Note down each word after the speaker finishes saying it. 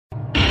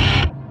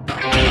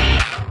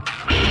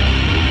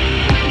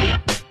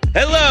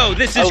Hello,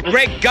 this is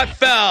Greg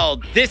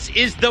Gutfeld. This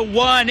is the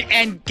one,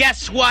 and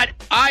guess what?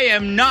 I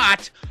am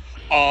not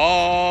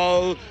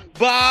all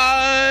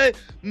by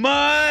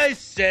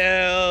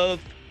myself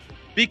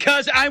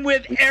because I'm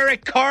with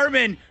Eric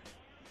Carmen,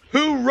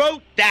 who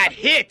wrote that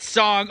hit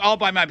song all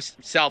by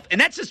myself.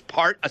 And that's just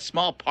a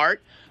small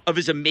part of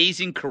his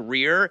amazing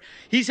career.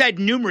 He's had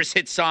numerous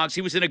hit songs.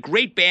 He was in a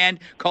great band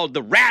called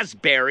the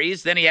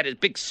Raspberries. Then he had his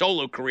big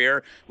solo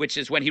career, which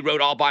is when he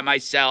wrote All by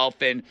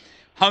Myself and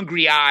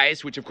Hungry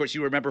Eyes, which, of course,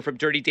 you remember from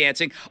Dirty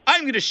Dancing.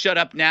 I'm going to shut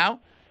up now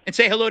and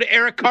say hello to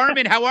Eric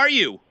Carmen. How are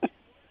you?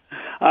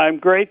 I'm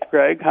great,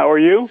 Greg. How are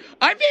you?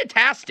 I'm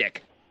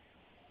fantastic.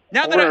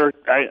 Now that I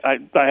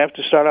have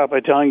to start out by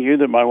telling you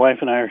that my wife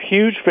and I are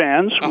huge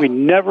fans. We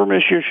never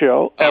miss your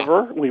show,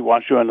 ever. We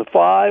watch you on the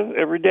 5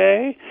 every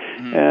day.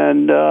 Mm-hmm.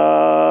 And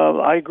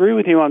I agree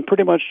with you on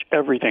pretty much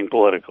everything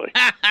politically.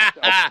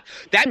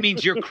 That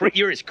means you're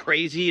as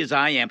crazy as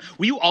I am.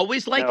 Were you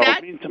always like no,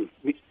 that?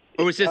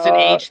 Or was this an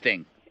age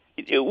thing?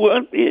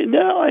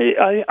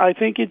 I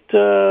think it.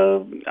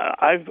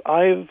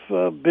 I've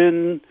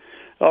been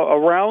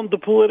around the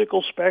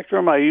political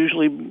spectrum. I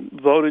usually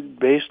voted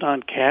based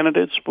on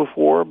candidates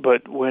before,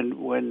 but when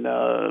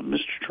Mr.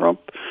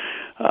 Trump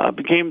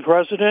became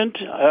president,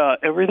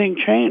 everything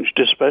changed,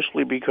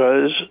 especially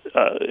because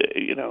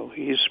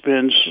he's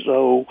been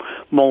so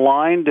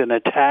maligned and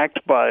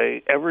attacked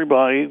by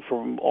everybody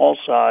from all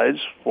sides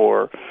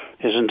for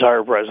his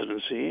entire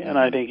presidency, and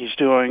I think he's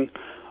doing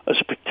a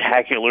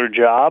spectacular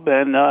job,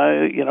 and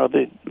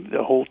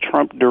the whole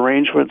Trump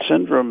derangement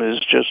syndrome is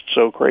just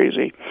so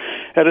crazy.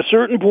 At a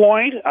certain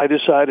point, I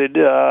decided,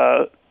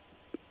 the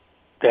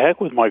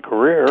heck with my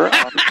career.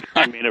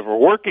 I may never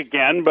work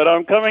again, but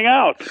I'm coming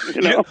out.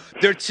 There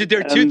are two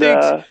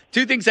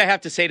things I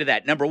have to say to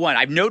that. Number one,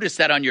 I've noticed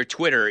that on your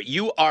Twitter,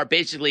 you are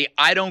basically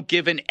I don't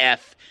give an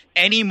F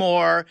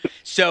anymore.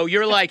 So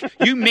you're like,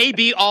 you may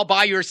be all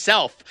by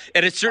yourself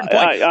at a certain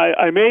point.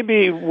 I may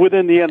be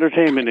within the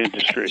entertainment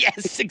industry.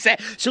 Yes,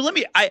 exactly. So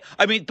I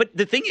mean, but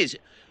the thing is,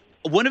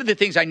 one of the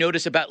things I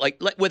notice about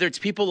like whether it's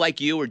people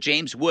like you or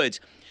James Woods,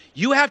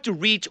 you have to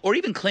reach, or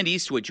even Clint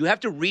Eastwood, you have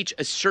to reach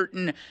a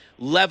certain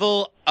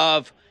level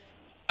of,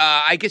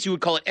 I guess you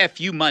would call it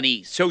FU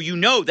money. So you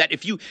know that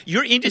if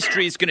your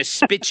industry is going to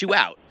spit you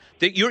out,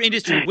 that your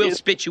industry will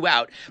spit you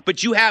out.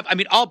 But you have,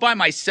 All by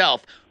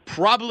Myself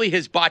probably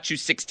has bought you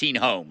 16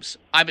 homes,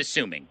 I'm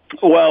assuming.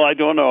 Well, I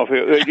don't know if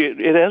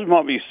it hasn't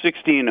bought me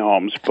 16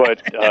 homes,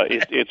 but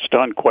it's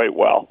done quite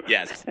well.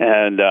 Yes.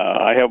 And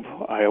I have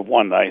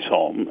one nice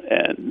home,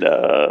 and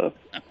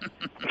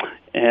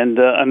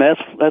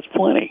that's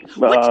plenty.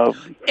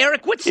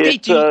 Eric, what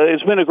state do you?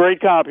 It's been a great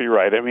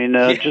copyright.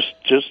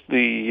 Just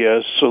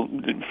the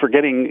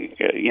forgetting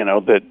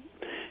that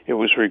it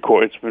was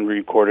recorded. It's been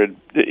recorded,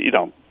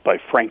 by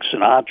Frank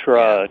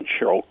Sinatra and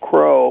Sheryl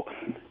Crow,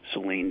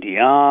 Celine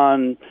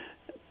Dion,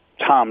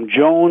 Tom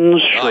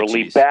Jones,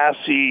 Shirley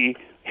Bassey,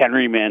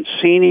 Henry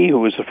Mancini, who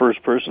was the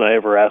first person I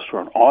ever asked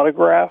for an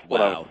autograph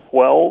when I was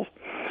 12.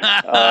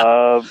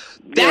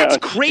 That's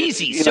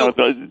crazy.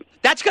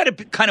 That's got to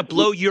kind of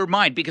blow your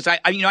mind because I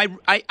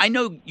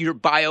know your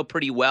bio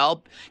pretty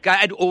well. I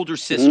had older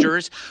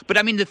sisters, but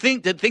the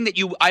thing that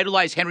you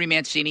idolize Henry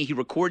Mancini, he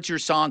records your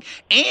song,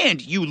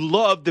 and you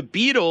love the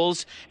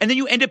Beatles, and then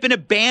you end up in a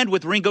band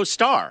with Ringo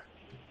Starr.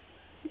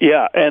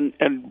 Yeah, and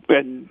the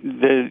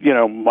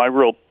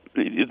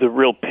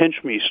real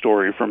pinch me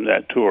story from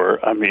that tour.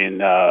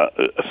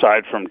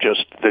 Aside from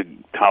just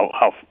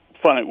how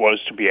fun it was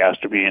to be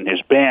asked to be in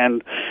his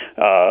band,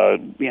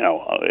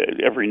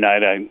 every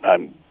night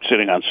I'm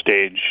sitting on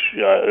stage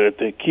at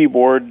the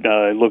keyboard.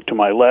 I look to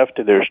my left,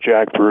 and there's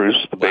Jack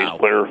Bruce, the bass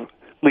player,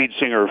 lead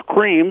singer of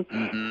Cream,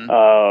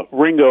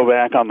 Ringo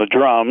back on the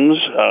drums,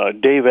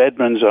 Dave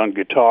Edmunds on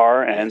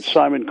guitar, and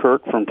Simon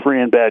Kirke from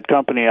Free and Bad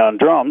Company on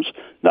drums.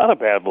 Not a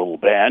bad little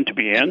band to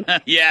be in.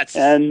 Yes.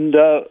 And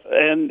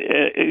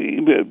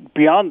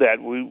beyond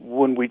that,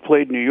 when we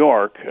played New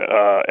York,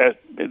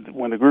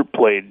 when the group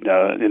played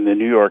in the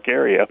New York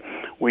area,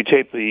 we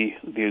taped the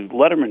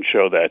Letterman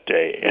show that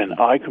day, and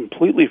I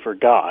completely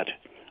forgot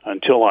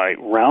until I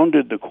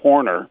rounded the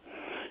corner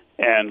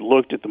and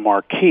looked at the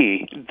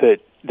marquee that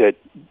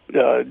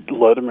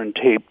Letterman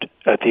taped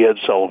at the Ed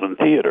Sullivan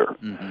Theater.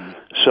 Mm-hmm.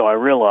 So I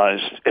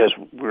realized as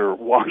we were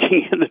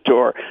walking in the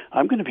door,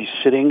 I'm going to be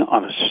sitting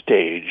on a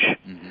stage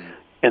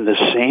in the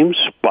same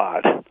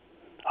spot,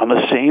 on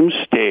the same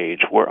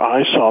stage where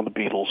I saw the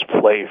Beatles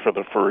play for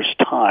the first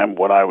time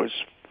when I was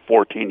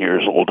 14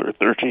 years old or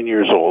 13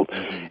 years old,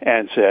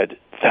 and said,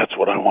 that's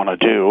what I want to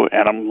do.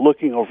 And I'm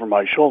looking over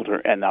my shoulder,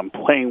 and I'm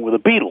playing with a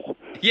Beatle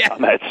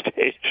on that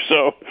stage.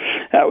 So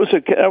that was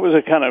a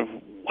kind of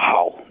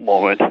wow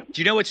moment.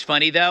 Do you know what's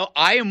funny, though?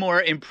 I am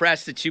more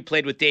impressed that you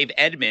played with Dave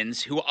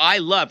Edmunds, who I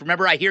love.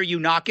 Remember I Hear You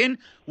Knockin'?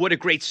 What a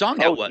great song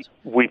that was.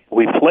 We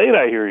played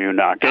I Hear You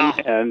Knockin',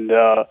 and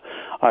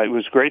it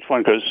was great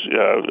fun because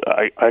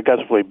I got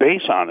to play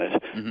bass on it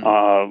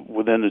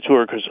within the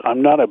tour because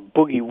I'm not a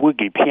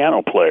boogie-woogie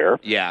piano player.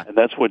 Yeah. And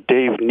that's what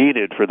Dave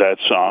needed for that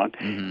song.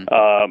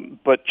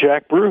 But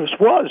Jack Bruce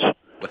was.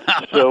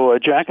 So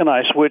Jack and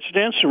I switched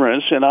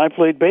instruments, and I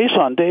played bass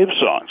on Dave's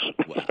songs.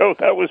 Wow. So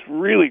that was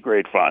really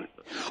great fun.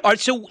 All right,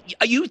 so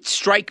you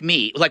strike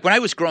me, like when I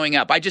was growing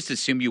up, I just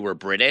assumed you were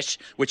British,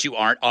 which you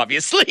aren't,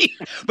 obviously.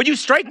 But you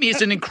strike me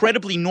as an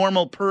incredibly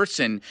normal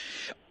person.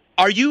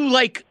 Are you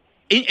like,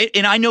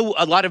 and I know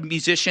a lot of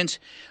musicians,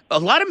 the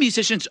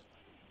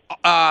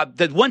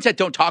ones that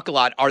don't talk a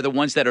lot are the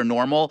ones that are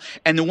normal,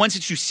 and the ones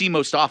that you see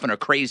most often are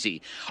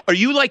crazy. Are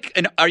you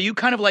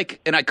kind of like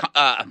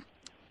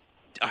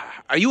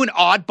are you an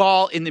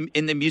oddball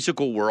in the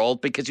musical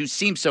world because you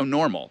seem so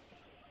normal?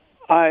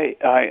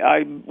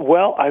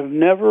 Well, I've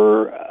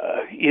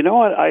never, you know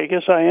what, I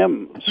guess I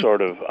am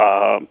sort of,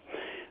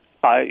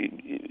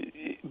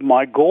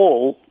 my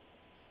goal,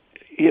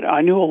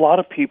 I knew a lot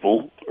of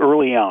people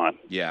early on.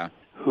 Yeah.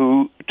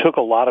 Who took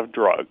a lot of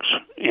drugs,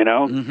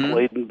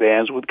 played in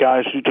bands with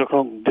guys who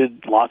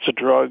did lots of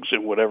drugs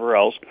and whatever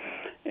else.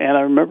 And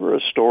I remember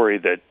a story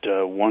that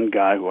one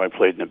guy who I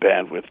played in a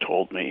band with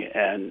told me,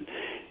 and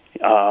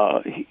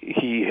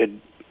he had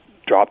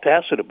dropped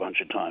acid a bunch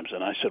of times.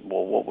 And I said,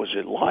 well, what was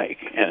it like?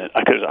 And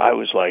because I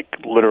was like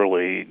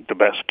literally the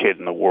best kid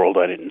in the world.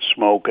 I didn't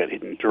smoke. I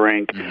didn't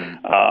drink.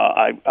 Mm-hmm.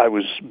 I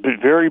was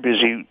very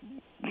busy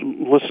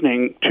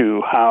listening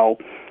to how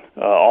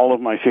all of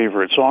my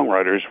favorite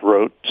songwriters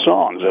wrote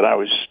songs, and I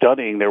was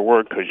studying their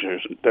work because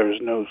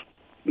there's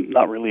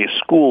not really a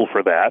school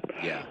for that.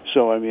 Yeah.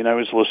 So I mean, I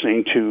was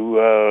listening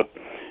to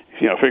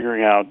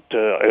figuring out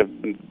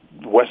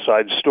West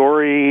Side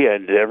Story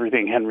and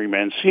everything Henry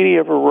Mancini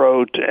ever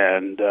wrote,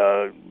 and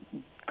the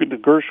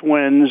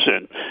Gershwins,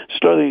 and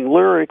studying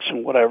lyrics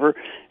and whatever.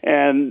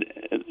 And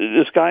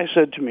this guy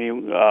said to me,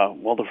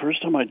 well, the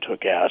first time I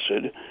took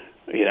acid,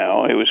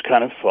 it was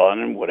kind of fun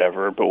and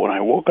whatever, but when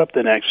I woke up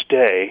the next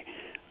day,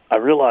 I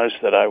realized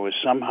that I was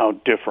somehow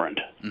different.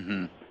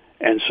 Mm-hmm.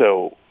 And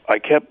so I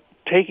kept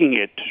taking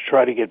it to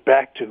try to get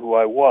back to who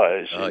I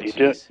was. Oh,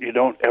 and you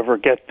don't ever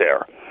get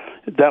there.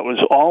 That was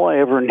all I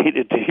ever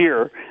needed to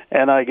hear,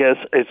 and I guess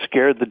it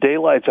scared the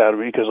daylights out of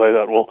me because I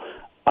thought, well,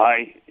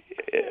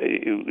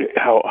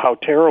 how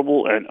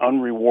terrible and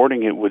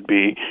unrewarding it would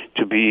be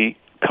to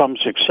become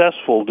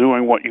successful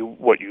doing what you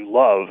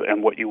love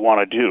and what you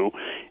want to do,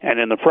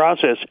 and in the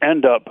process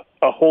end up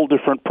a whole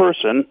different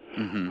person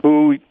mm-hmm.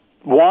 who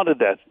wanted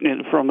that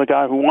from the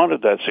guy who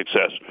wanted that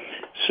success.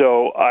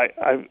 So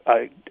I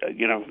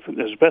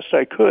as best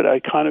I could, I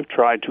kind of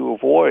tried to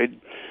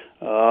avoid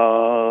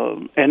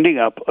ending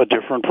up a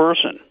different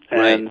person.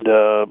 Right. And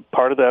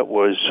part of that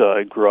was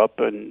I grew up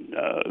in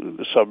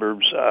the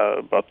suburbs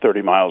about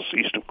 30 miles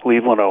east of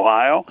Cleveland,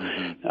 Ohio,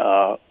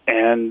 mm-hmm.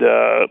 And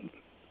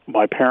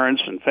my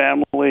parents and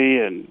family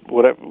and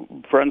whatever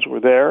friends were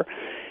there.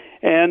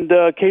 And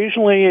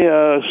occasionally,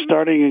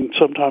 starting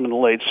sometime in the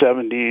late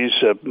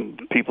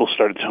 70s, people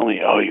started telling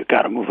me, oh, you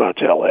got to move out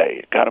to L.A.,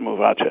 you got to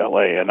move out to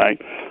L.A. And I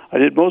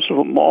did most of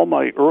them, all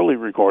my early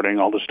recording,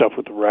 all the stuff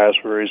with the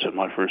Raspberries and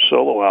my first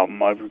solo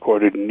album, I've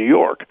recorded in New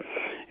York.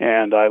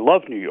 And I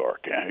love New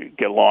York. I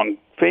get along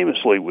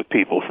famously with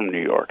people from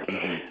New York.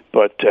 Mm-hmm.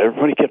 But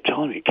everybody kept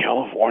telling me,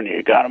 California,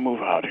 you got to move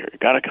out here, you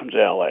got to come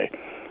to L.A.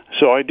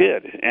 So I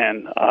did,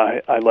 and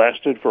I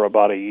lasted for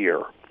about a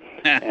year.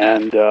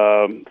 And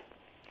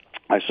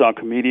I saw a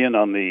comedian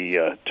on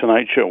the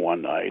Tonight Show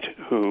one night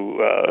who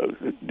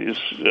his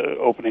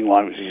opening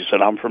line was, he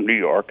said, I'm from New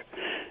York.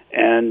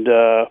 And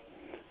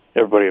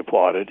everybody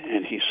applauded.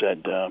 And he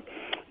said,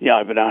 yeah,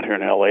 I've been out here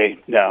in L.A.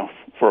 now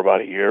for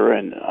about a year,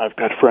 and I've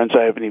got friends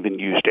I haven't even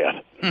used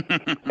yet.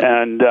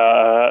 And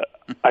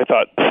I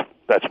thought,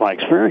 that's my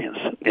experience,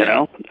 you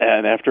know.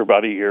 And after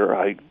about a year,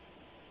 I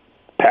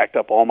packed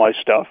up all my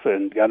stuff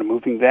and got a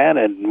moving van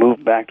and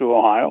moved back to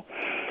Ohio.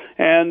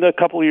 And a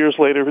couple of years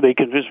later, they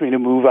convinced me to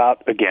move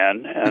out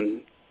again,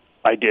 and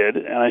I did,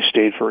 and I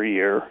stayed for a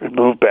year and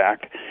moved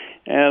back.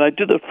 And I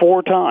did it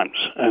 4 times.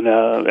 And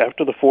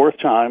after the 4th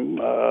time,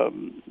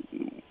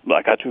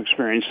 I got to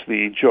experience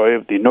the joy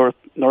of the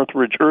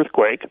Northridge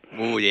earthquake.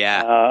 Oh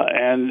yeah.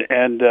 And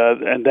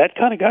that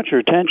kind of got your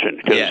attention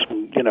because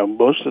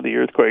most of the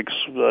earthquakes,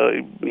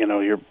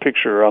 your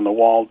picture on the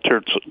wall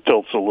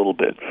tilts a little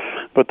bit,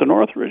 but the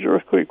Northridge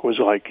earthquake was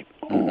like,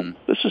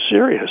 this is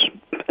serious.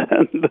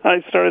 And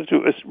I started to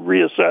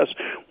reassess,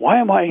 why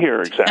am I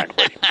here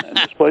exactly? And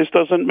this place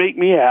doesn't make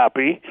me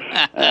happy,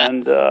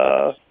 and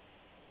that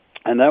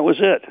was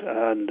it.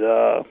 And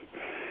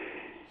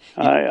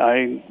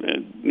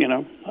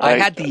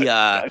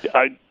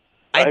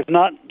I've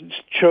not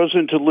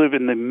chosen to live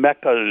in the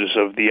meccas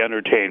of the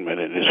entertainment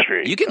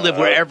industry. You can live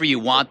wherever you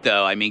want,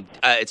 though. I mean,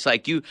 it's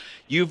like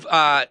you've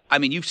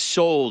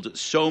sold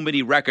so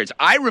many records.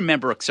 I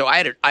remember, so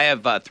I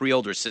have 3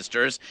 older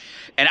sisters,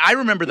 and I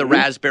remember the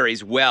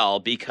Raspberries well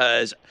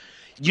because,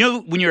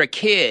 when you're a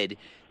kid,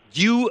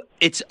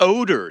 it's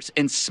odors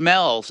and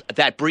smells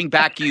that bring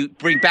back to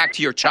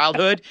your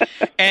childhood.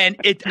 And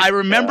I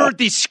remember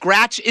the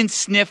scratch and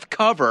sniff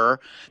cover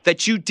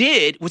that you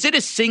did. Was it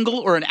a single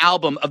or an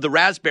album of the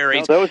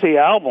Raspberries? No, that was the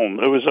album.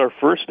 It was our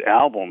first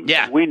album.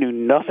 Yeah. We knew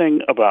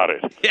nothing about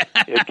it. Yeah.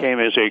 It came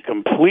as a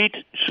complete,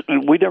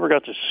 we never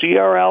got to see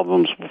our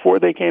albums before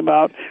they came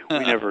out. We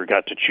never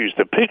got to choose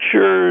the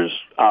pictures,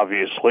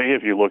 obviously,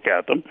 if you look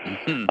at them.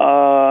 Mm-hmm.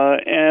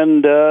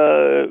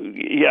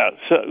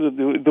 So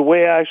the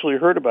way I actually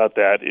heard about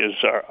that is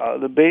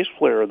the bass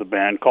player of the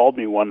band called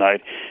me one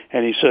night,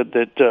 and he said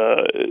that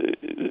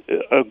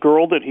a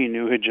girl that he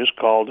knew had just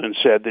called and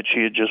said that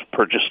she had just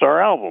purchased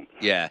our album.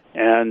 Yeah.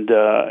 And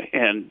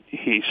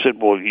he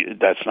said, well,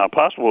 that's not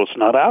possible. It's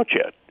not out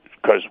yet,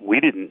 because we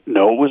didn't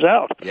know it was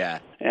out. Yeah.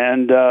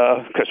 And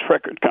because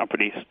record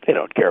companies, they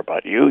don't care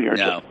about you. You're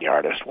just the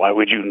artist. Why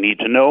would you need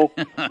to know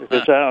if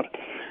it's out?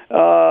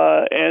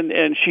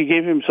 And she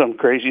gave him some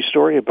crazy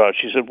story about.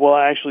 She said, "Well,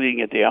 I actually didn't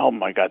get the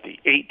album. I got the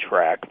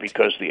 8-track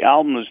because the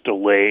album was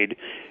delayed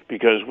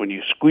because when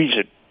you squeeze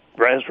it,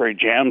 raspberry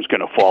jam's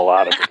going to fall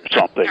out of it or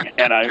something."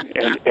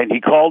 And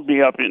he called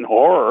me up in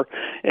horror,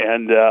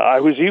 and I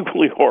was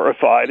equally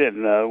horrified.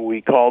 And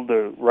we called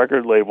the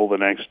record label the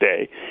next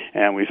day,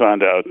 and we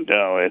found out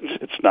no,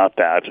 it's not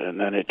that. And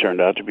then it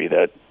turned out to be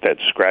that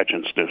scratch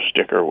and sniff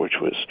sticker, which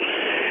was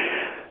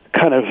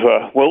kind of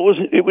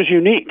it was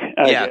unique,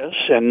 I guess,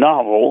 and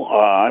novel.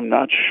 I'm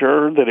not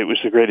sure that it was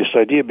the greatest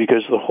idea,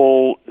 because the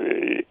whole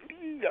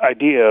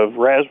idea of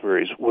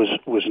raspberries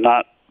was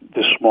not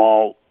the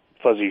small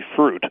fuzzy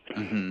fruit.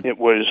 Mm-hmm. It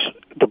was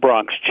the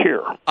Bronx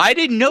Cheer. I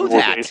didn't know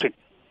that.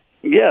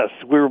 Yes,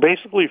 we were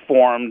basically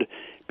formed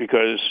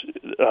because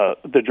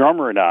the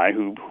drummer and I,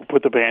 who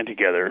put the band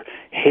together,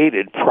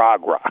 hated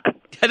prog rock.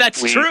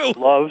 That's true.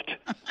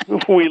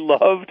 We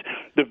loved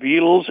the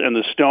Beatles and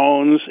the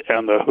Stones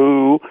and the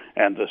Who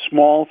and the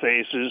Small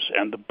Faces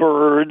and the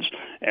Byrds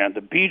and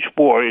the Beach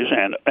Boys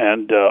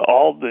and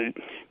all the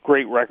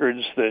great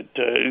records that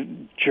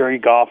Jerry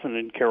Goffin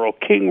and Carole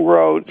King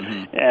wrote,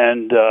 mm-hmm.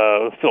 and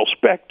Phil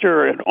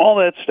Spector and all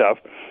that stuff.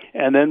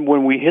 And then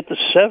when we hit the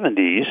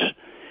 70s,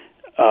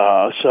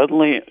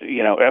 suddenly,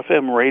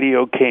 FM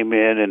radio came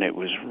in, and it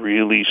was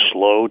really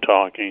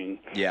slow-talking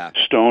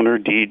stoner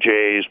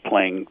DJs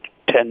playing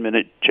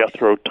 10-minute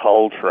Jethro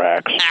Tull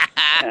tracks.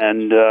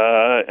 And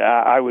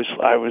I was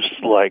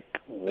like,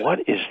 what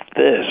is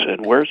this?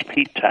 And where's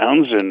Pete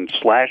Townsend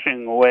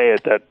slashing away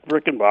at that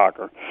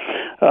Rickenbacker?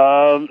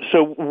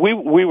 So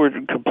we were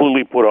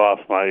completely put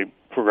off by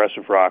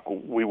progressive rock.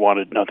 We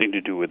wanted nothing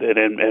to do with it.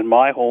 And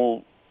my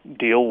whole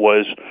deal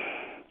was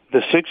the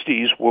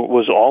 60s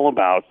was all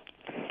about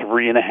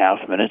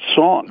 3.5-minute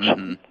songs,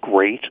 mm-hmm.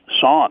 great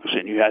songs,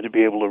 and you had to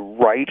be able to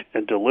write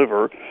and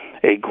deliver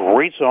a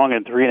great song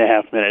in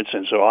 3.5 minutes.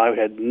 And so I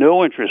had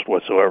no interest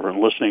whatsoever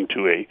in listening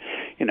to a,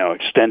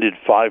 extended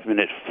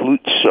 5-minute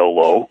flute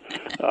solo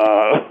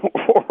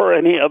or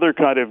any other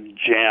kind of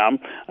jam.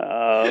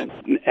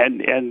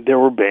 And there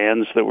were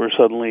bands that were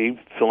suddenly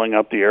filling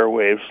up the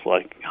airwaves,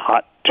 like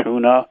Hot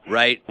Tuna,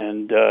 right?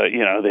 And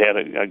they had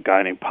a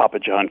guy named Papa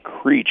John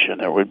Creech, and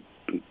there would.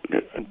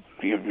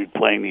 You'd be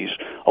playing these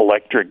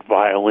electric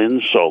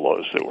violin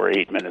solos that were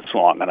 8 minutes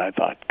long, and I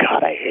thought,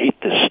 God, I hate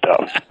this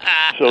stuff.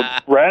 So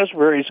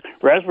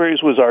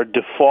Raspberries was our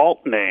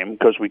default name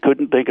because we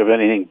couldn't think of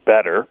anything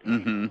better.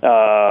 Mm-hmm.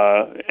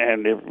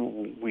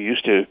 We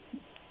used to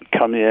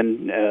come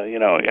in,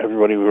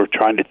 everybody, we were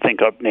trying to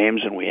think up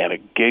names, and we had a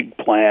gig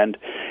planned,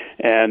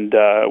 and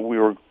we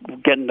were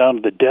getting down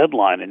to the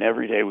deadline, and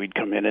every day we'd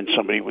come in and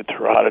somebody would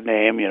throw out a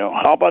name,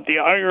 how about the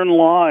Iron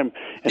Lime?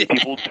 And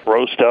people would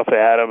throw stuff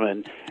at them,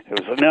 and it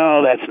was like,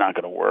 no, that's not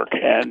going to work.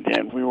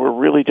 And we were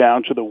really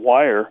down to the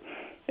wire,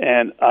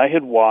 and I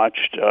had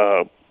watched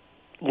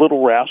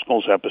Little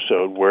Rascals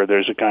episode where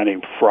there's a guy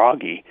named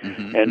Froggy,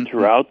 mm-hmm. and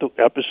throughout the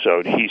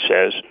episode he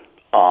says,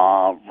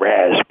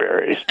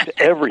 raspberries to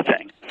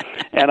everything.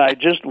 And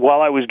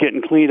while I was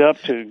getting cleaned up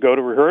to go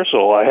to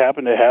rehearsal, I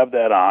happened to have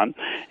that on,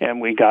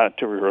 and we got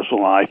to rehearsal,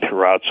 and I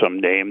threw out some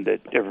name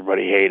that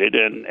everybody hated,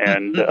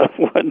 and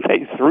when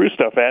they threw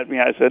stuff at me,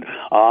 I said,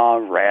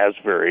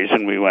 raspberries,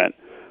 and we went,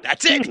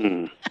 that's it.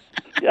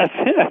 That's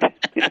it.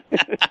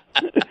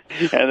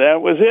 And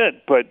that was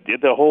it. But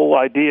the whole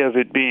idea of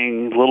it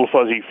being Little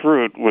Fuzzy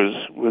Fruit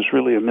was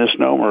really a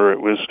misnomer. It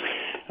was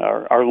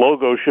our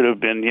logo should have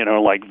been,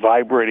 like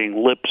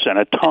vibrating lips and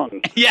a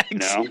tongue. Yeah,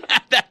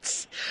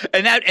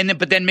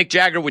 but then Mick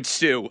Jagger would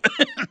sue.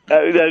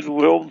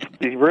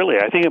 Really,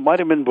 I think it might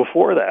have been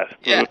before that,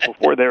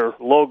 before their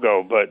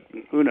logo, but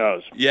who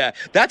knows? Yeah,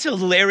 that's a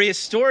hilarious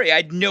story. I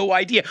had no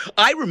idea.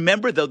 I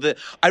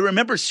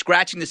remember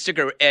scratching the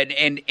sticker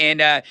and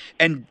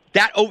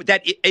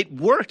that it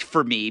worked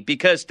for me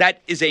because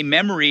that is a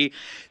memory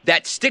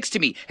that sticks to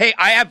me. Hey,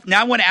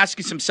 I want to ask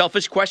you some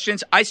selfish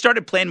questions. I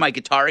started playing my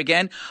guitar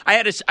again.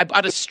 I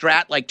bought a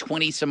Strat like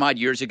 20 some odd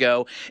years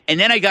ago, and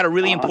then I got a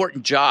really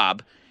important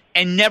job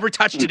and never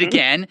touched mm-hmm. it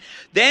again.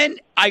 Then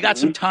I got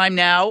mm-hmm. some time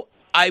now.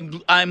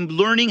 I'm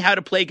learning how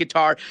to play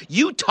guitar.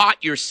 You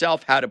taught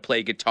yourself how to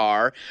play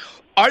guitar.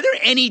 Are there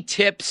any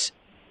tips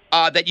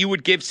that you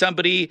would give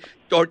somebody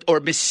or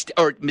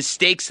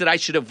mistakes that I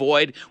should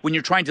avoid when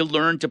you're trying to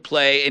learn to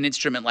play an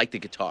instrument like the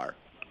guitar?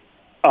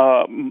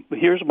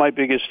 Here's my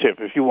biggest tip.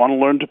 If you want to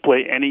learn to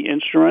play any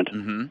instrument,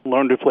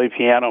 learn to play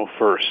piano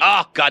first.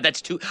 Oh, God,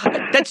 that's too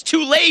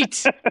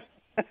late.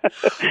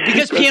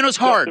 Because piano's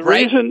hard,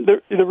 right?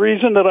 The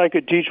reason that I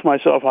could teach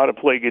myself how to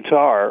play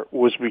guitar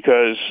was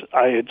because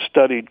I had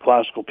studied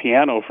classical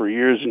piano for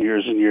years and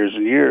years and years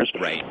and years.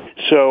 Right.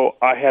 So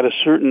I had a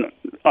certain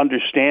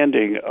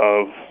understanding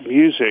of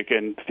music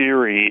and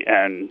theory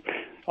and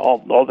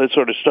all that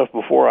sort of stuff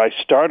before I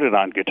started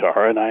on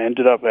guitar, and I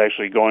ended up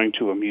actually going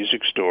to a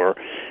music store.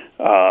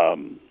 I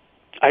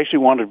actually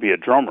wanted to be a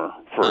drummer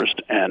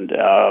first, and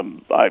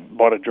I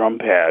bought a drum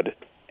pad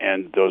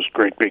and those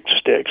great big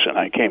sticks, and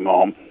I came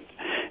home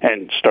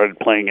and started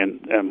playing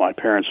in my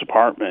parents'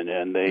 apartment,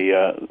 and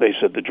they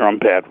said the drum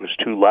pad was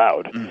too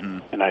loud.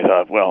 And I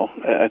thought, well,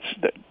 that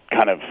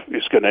kind of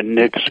is going to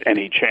nix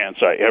any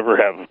chance I ever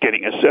have of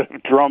getting a set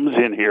of drums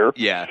in here.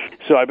 Yeah.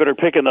 So I better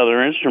pick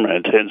another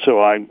instrument, and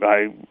so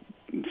I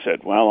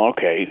said, well,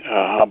 okay,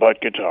 how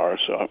about guitar?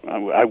 So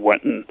I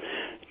went and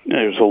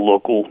there was a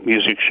local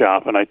music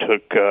shop, and I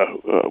took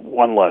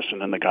one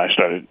lesson, and the guy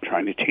started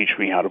trying to teach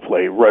me how to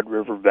play Red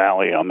River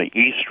Valley on the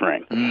E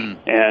string.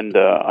 And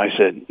I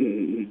said,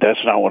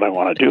 that's not what I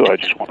want to do. I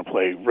just want to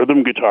play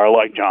rhythm guitar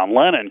like John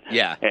Lennon.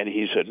 Yeah. And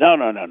he said, no.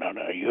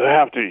 You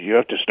have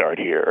to start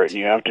here, and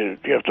you have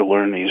to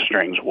learn these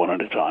strings one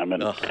at a time.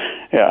 And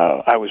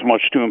I was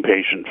much too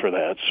impatient for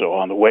that. So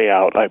on the way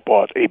out, I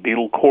bought a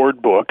Beatle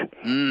chord book,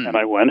 and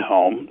I went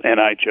home,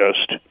 and I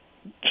just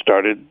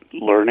started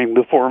learning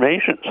the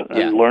formations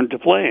and learned to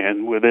play.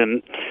 And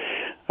within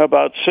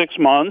about 6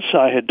 months,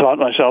 I had taught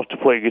myself to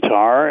play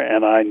guitar,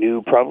 and I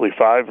knew probably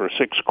 5 or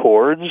 6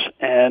 chords,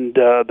 and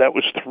that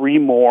was 3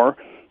 more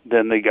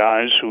than the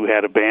guys who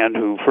had a band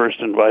who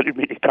first invited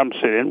me to come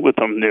sit in with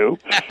them knew.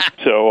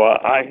 So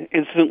I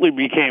instantly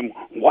became,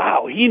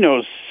 wow, he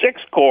knows 6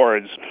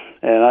 chords.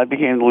 And I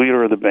became the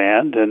leader of the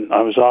band, and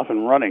I was off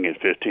and running at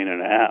 15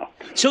 and a half.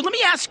 So let me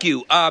ask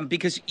you,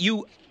 because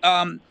you...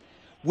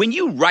 when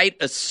you write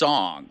a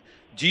song,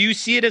 do you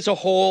see it as a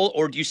whole,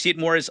 or do you see it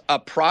more as a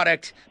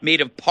product made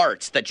of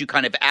parts that you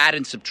kind of add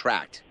and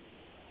subtract?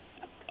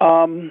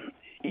 Most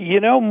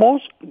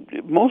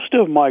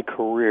of my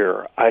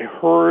career, I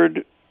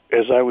heard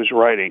as I was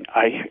writing,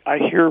 I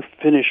hear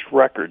finished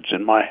records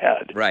in my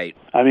head. Right.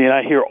 I mean,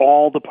 I hear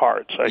all the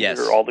parts. I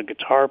hear all the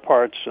guitar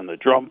parts and the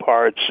drum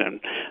parts and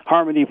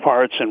harmony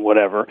parts and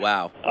whatever.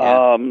 Wow.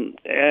 Yeah.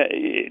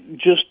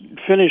 Just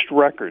finished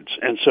records.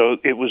 And so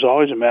it was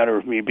always a matter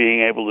of me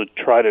being able to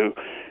try to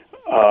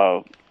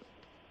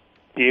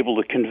be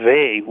able to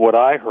convey what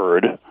I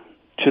heard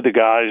to the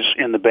guys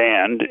in the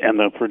band and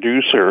the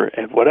producer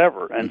and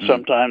whatever. And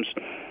sometimes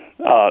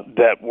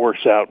that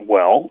works out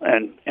well,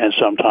 and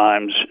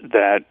sometimes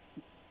that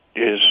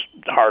is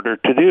harder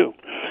to do,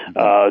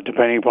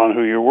 depending upon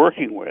who you're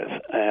working with.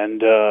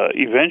 And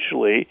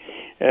eventually,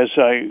 as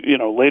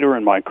later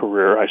in my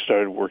career, I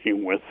started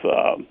working with,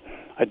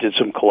 I did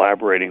some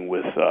collaborating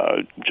with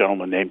a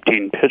gentleman named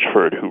Dean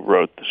Pitchford, who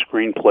wrote the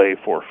screenplay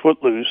for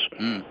Footloose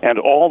and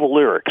all the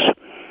lyrics.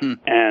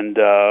 And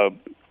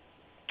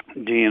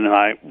Dean and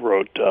I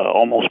wrote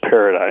Almost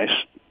Paradise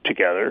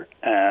together,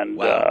 and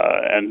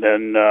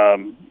then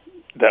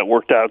that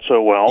worked out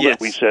so well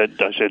that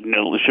I said,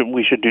 no,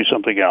 we should do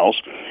something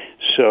else.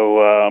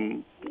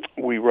 So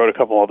we wrote a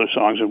couple other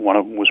songs, and one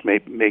of them was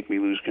Make Me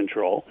Lose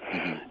Control.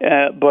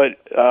 But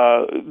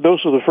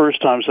those were the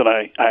first times that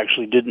I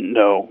actually didn't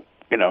know,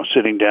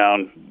 sitting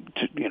down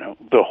to,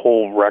 the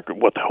whole record,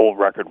 what the whole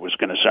record was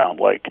going to sound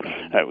like.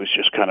 I was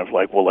just kind of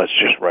like, well, let's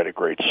just write a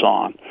great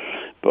song.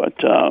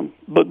 But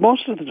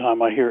most of the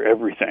time I hear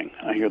everything.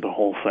 I hear the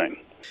whole thing.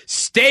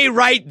 Stay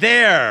right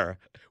there.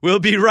 We'll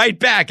be right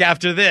back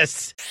after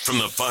this. From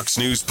the Fox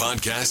News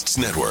Podcasts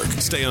Network.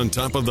 Stay on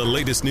top of the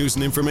latest news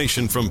and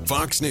information from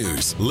Fox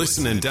News.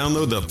 Listen and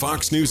download the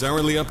Fox News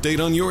Hourly Update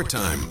on your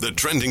time. The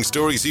trending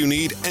stories you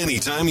need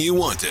anytime you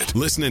want it.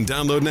 Listen and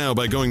download now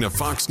by going to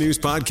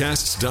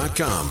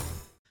foxnewspodcasts.com.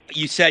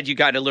 You said you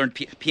got to learn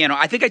piano.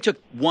 I think I took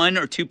 1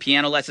 or 2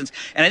 piano lessons,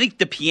 and I think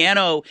the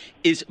piano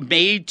is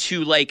made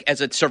to, as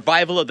a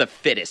survival of the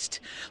fittest.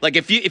 Like,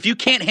 if you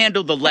can't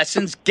handle the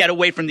lessons, get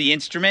away from the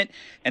instrument,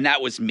 and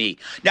that was me.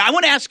 Now, I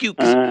want to ask you,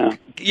 but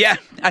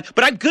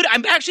I'm good.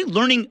 I'm actually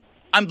learning.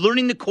 I'm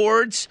learning the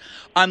chords.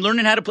 I'm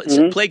learning how to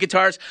play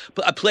guitars,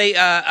 play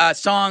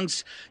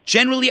songs.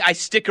 Generally, I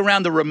stick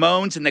around the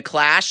Ramones and the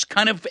Clash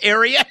kind of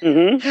area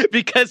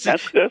because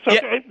that's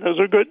okay. Those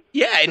are good.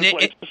 Yeah, and good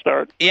place to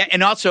start. Yeah,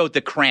 and also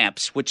the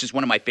Cramps, which is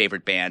one of my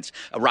favorite bands,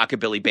 a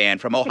rockabilly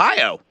band from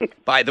Ohio,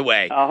 by the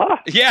way.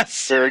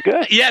 Yes, very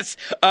good. Yes,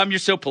 you're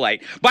so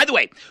polite. By the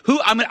way,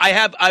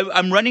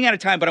 I'm running out of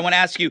time, but I want to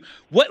ask you,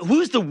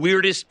 who's the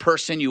weirdest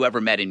person you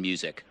ever met in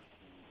music?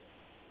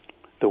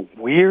 The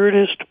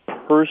weirdest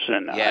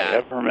person I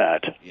ever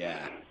met.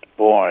 Yeah.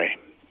 Boy,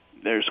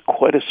 there's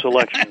quite a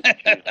selection to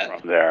choose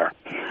from there.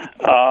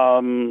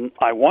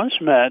 I once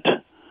met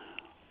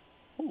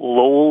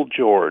Lowell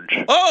George.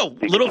 Oh,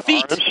 the Little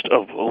Feet. guitarist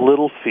of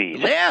Little Feet.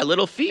 Yeah,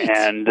 Little Feet.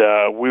 And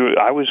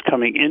I was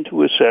coming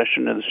into a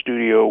session in the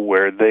studio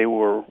where they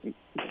were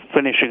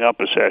finishing up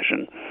a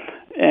session,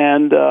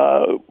 and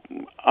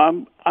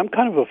I'm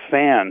kind of a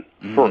fan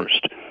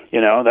first.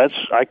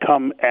 I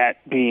come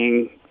at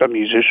being a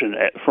musician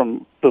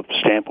from the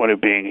standpoint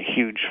of being a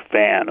huge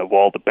fan of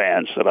all the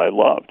bands that I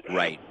loved.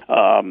 Right.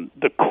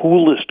 The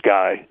coolest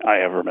guy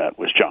I ever met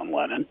was John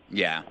Lennon.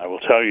 Yeah. I will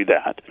tell you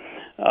that.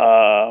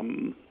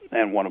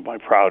 And one of my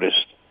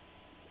proudest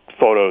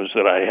photos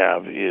that I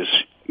have is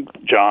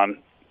John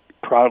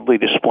proudly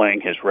displaying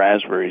his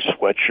raspberry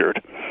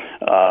sweatshirt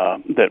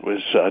that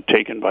was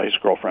taken by his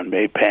girlfriend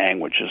May Pang,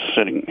 which is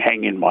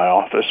hanging in my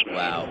office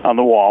on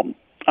the wall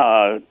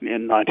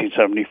in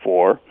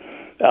 1974.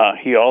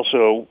 He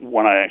also,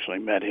 when I actually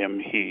met him,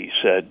 he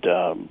said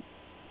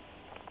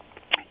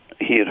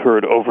he had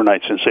heard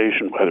Overnight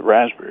Sensation by the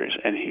Raspberries,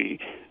 and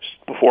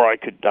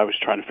I was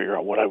trying to figure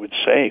out what I would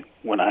say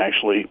when I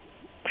actually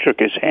shook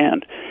his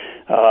hand.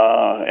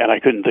 And I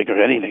couldn't think of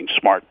anything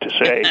smart to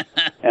say.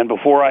 And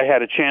before I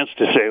had a chance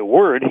to say a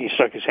word, he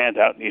stuck his hand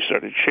out and he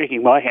started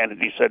shaking my hand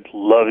and he said,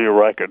 "Love your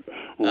record.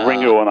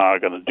 Ringo and I are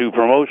going to do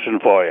promotion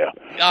for you."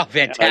 Oh,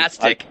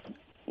 fantastic.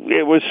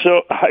 It was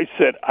so, I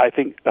said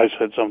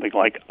something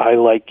like, "I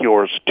like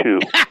yours too."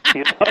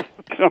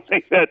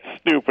 Something that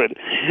stupid.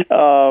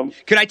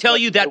 Can I tell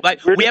you that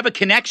we have a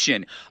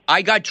connection?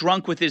 I got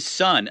drunk with his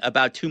son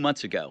about 2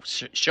 months ago,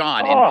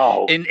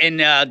 Sean, in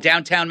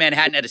downtown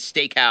Manhattan at a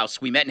steakhouse.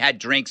 We met and had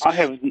drinks.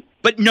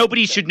 But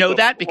nobody should know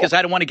that because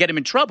I don't want to get him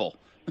in trouble.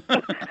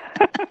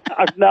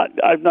 I've not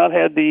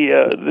had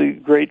the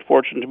great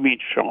fortune to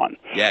meet Sean.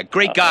 Yeah,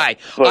 great guy.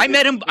 I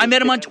met him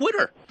on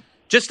Twitter,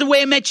 just the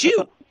way I met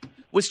you.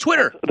 Was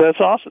Twitter. That's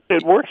awesome.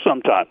 It works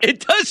sometimes. It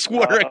does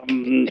work.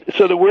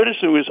 So the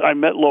weirdest thing was I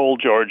met Lowell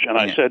George, and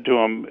I said to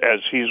him as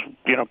he's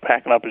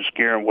packing up his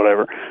gear and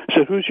whatever, I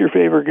said, "Who's your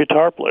favorite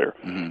guitar player?"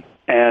 Mm-hmm.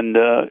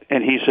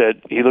 And he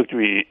said, he looked at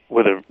me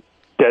with a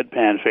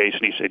deadpan face,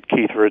 and he said,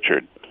 "Keith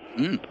Richard."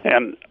 Mm.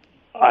 And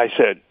I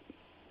said,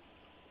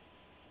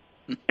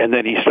 and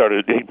then he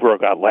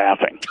broke out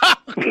laughing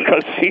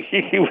because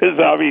he was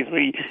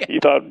obviously, he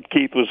thought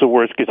Keith was the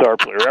worst guitar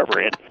player ever.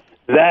 And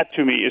that,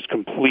 to me, is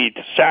complete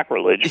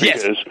sacrilege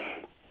because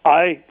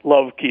I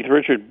love Keith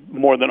Richard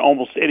more than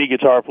almost any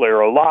guitar player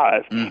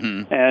alive,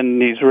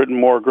 and he's written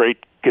more great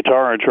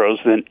guitar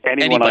intros than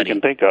anyone I can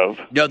think of.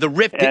 No, the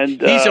riff,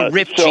 he's a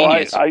riff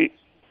genius. I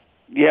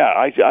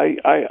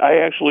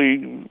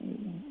actually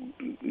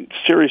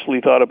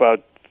seriously thought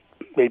about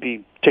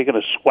maybe taking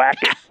a swag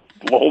at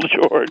Lowell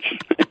George.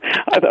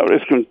 I thought it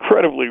was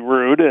incredibly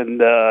rude,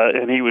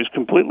 and he was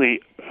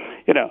completely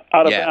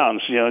out of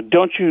bounds.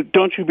 Don't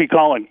you be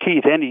calling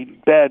Keith any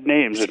bad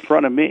names in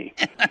front of me.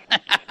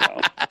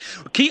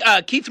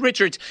 Keith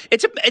Richards,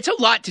 it's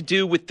a lot to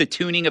do with the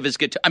tuning of his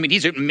guitar. I mean,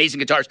 he's an amazing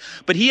guitarist,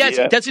 but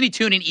doesn't he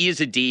tune in E as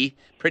a D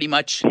pretty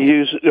much? He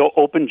uses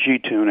open G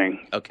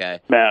tuning. Okay.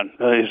 Man,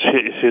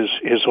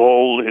 his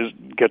whole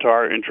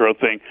guitar intro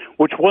thing,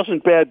 which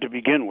wasn't bad to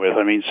begin with.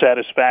 I mean,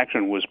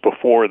 Satisfaction was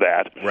before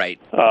that. Right.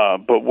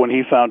 But when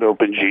he found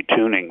open G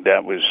tuning,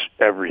 that was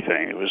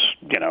everything. It was,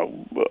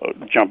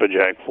 Jumpin'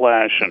 Jack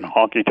Flash and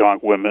Honky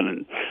Tonk Women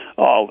and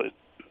all the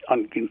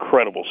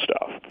incredible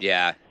stuff.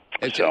 Yeah.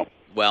 So.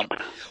 Well,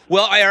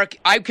 Eric,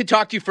 I could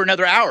talk to you for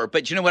another hour,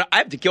 but you know what? I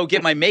have to go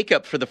get my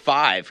makeup for the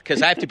 5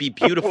 because I have to be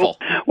beautiful.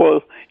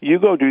 Well, you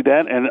go do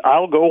that, and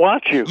I'll go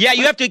watch you. Yeah,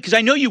 you have to, because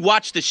I know you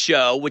watch the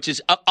show, which is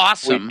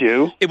awesome. We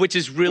do. Which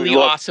is really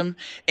awesome.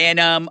 And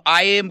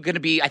I am going to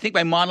be, I think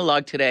my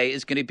monologue today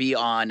is going to be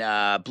on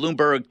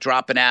Bloomberg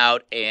dropping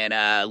out and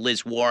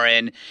Liz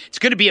Warren. It's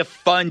going to be a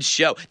fun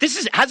show.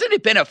 Hasn't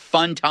it been a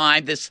fun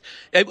time?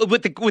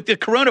 With the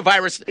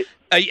coronavirus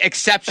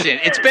exception,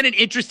 it's been an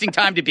interesting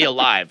time to be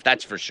alive.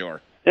 That's for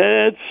sure.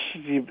 It's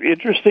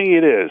interesting.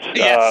 It is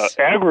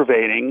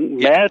aggravating,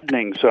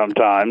 maddening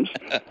sometimes.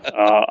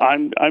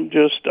 I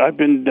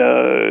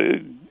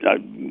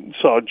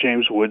saw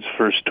James Wood's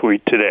first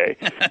tweet today,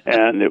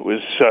 and it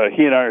was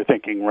he and I are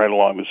thinking right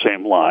along the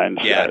same lines.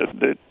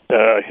 That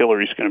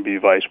Hillary's going to be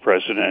vice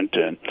president,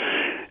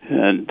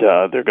 and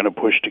they're going to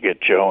push to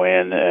get Joe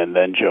in, and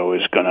then Joe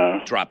is going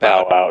to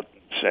bow out.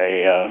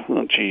 Say,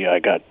 gee, I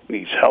got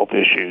these health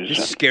issues.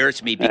 This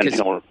scares me because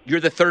you're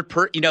the third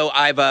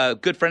I have a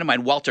good friend of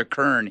mine, Walter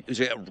Kern, who's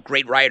a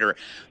great writer,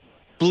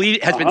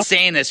 has been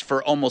saying this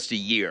for almost a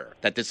year,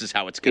 that this is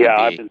how it's going to be.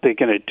 Yeah, I've been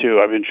thinking it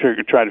too. I've been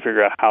trying to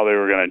figure out how they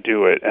were going to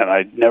do it, and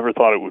I never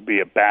thought it would be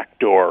a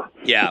backdoor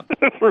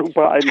through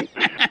Biden.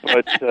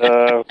 But,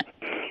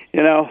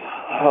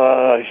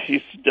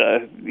 she's,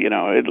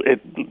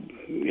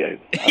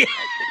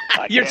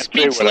 You're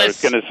speechless. Say what I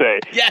was going to say.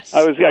 Yes.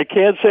 I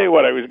can't say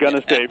what I was going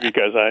to say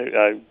because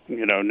I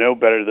know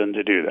better than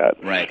to do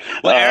that. Right.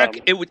 Well,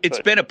 Eric, it's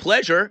been a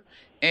pleasure.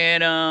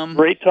 And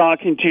great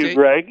talking to you,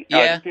 Greg.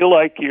 Yeah. I feel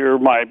like you're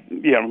my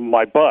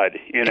bud,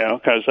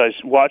 because I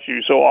watch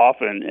you so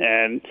often,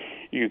 and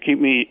You keep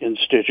me in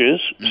stitches.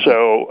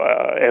 So,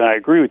 and I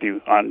agree with you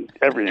on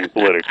everything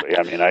politically.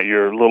 I mean,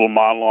 your little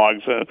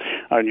monologues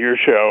on your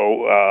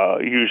show,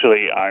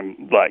 usually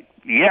I'm like,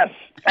 yes,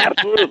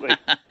 absolutely.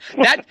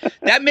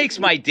 that makes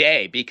my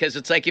day, because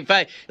it's like, if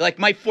I, like,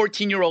 my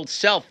 14-year-old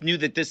self knew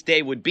that this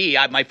day would be,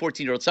 my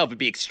 14-year-old self would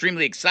be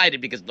extremely excited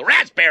because of the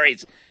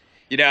raspberries,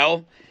 you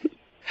know?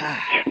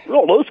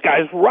 Well, those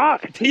guys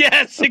rock.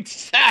 Yes,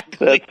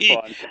 exactly. That's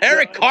fun.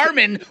 Eric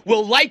Carmen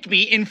will like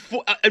me in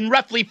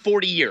roughly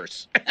 40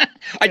 years.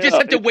 I just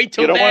have to wait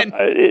till then.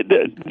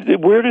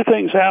 Where do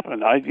things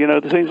happen?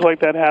 Things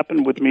like that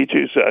happen with me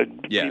too. So,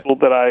 people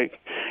that I,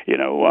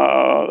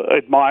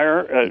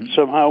 admire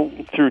somehow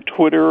through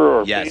Twitter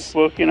or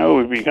Facebook,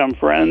 we become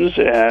friends,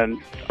 and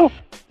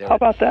how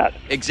about that?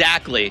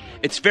 Exactly.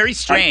 It's very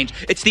strange.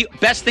 It's the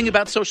best thing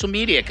about social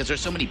media, because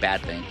there's so many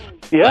bad things.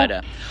 Yeah.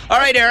 But, all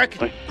right, Eric.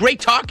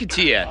 Great talking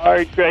to you. All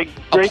right, Greg.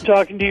 Great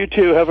talking to you,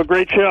 too. Have a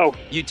great show.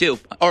 You too.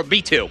 Or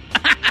me too.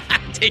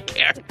 Take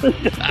care.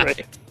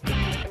 Bye.